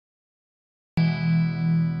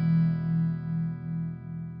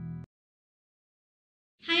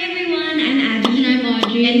Abby. And I'm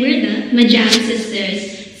Audrey. And we're the Majam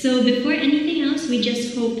sisters. So before anything else, we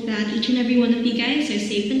just hope that each and every one of you guys are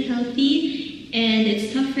safe and healthy. And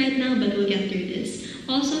it's tough right now, but we'll get through this.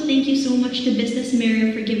 Also, thank you so much to Business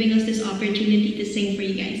Mirror for giving us this opportunity to sing for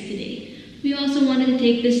you guys today. We also wanted to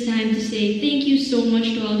take this time to say thank you so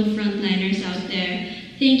much to all the frontliners out there.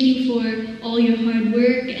 Thank you for all your hard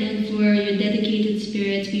work and for your dedicated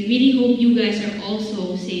spirits. We really hope you guys are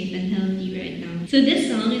also safe and healthy right now. So this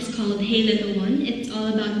song is called Hey Little One. It's all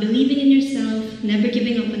about believing in yourself, never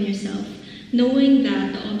giving up on yourself, knowing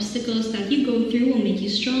that the obstacles that you go through will make you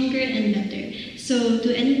stronger and better. So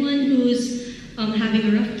to anyone who's having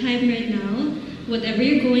a rough time right now, whatever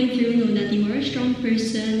you're going through, know that you are a strong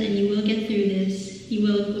person and you will get through this. You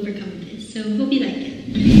will overcome this. So hope you like it.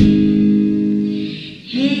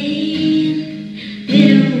 Hey,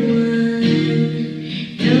 little one,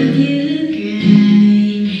 don't you cry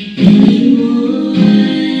anymore. I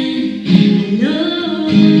know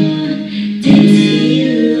days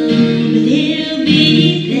feel long, but it'll be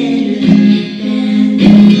better than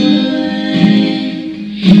before.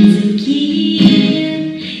 So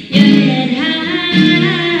keep your head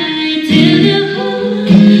high till the whole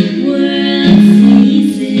world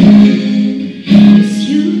sees it. 'Cause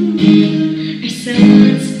you are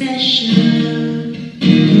someone special.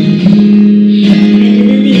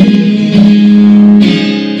 Better believe it.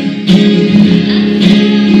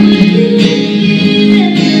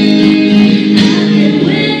 I've been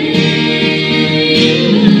where you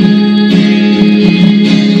are.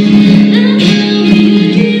 I know you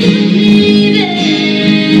dream of leaving.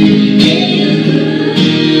 Yeah, you'll go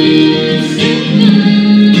so far.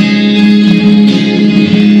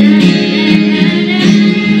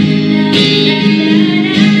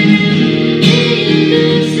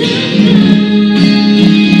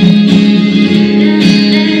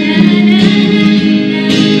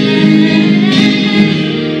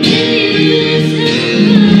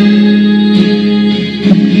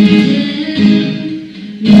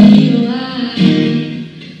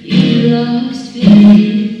 Lost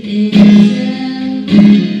faith in yourself.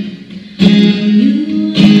 You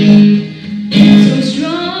been so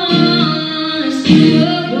strong as you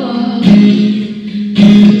were walking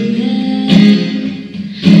through hell.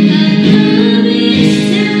 I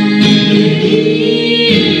promise I will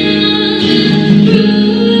heal all the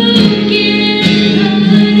broken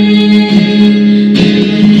hearted.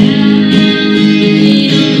 With a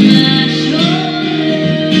on my shoulders,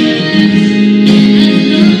 as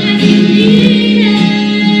long as you need it.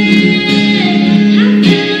 I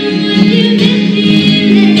found what you've been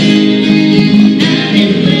feeling. I've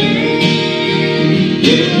been where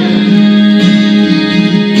you are. I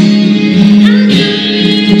know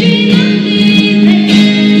you dream of leaving.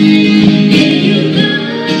 Yeah, you go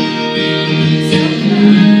so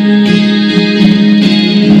far.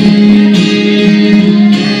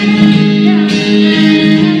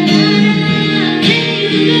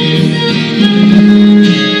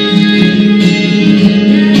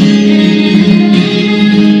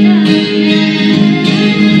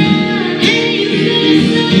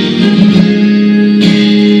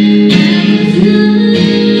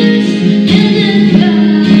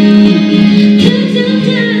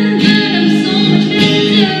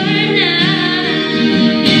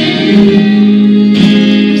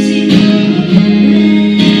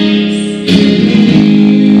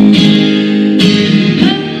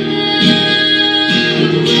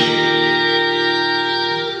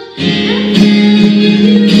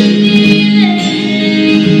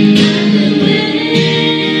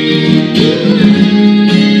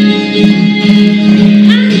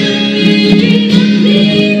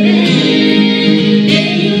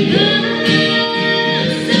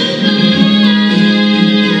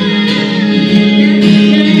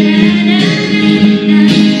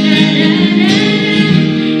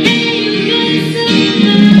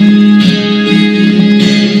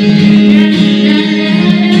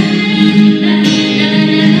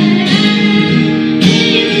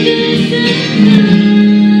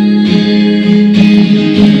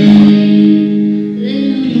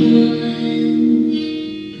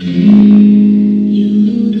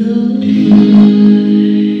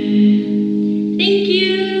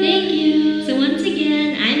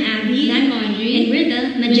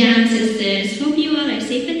 Majam sisters. Hope you all are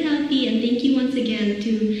safe and healthy, and thank you once again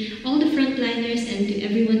to all the frontliners and to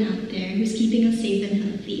everyone out there who's keeping us safe and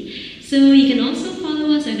healthy. So you can also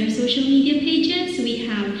follow us on our social media pages. We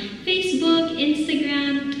have Facebook,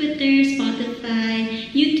 Instagram, Twitter,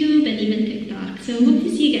 Spotify, YouTube, and even TikTok. So hope to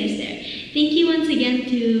see you guys there. Thank you once again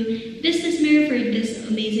to Business Mirror for this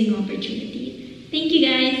amazing opportunity. Thank you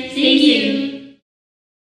guys. Stay safe.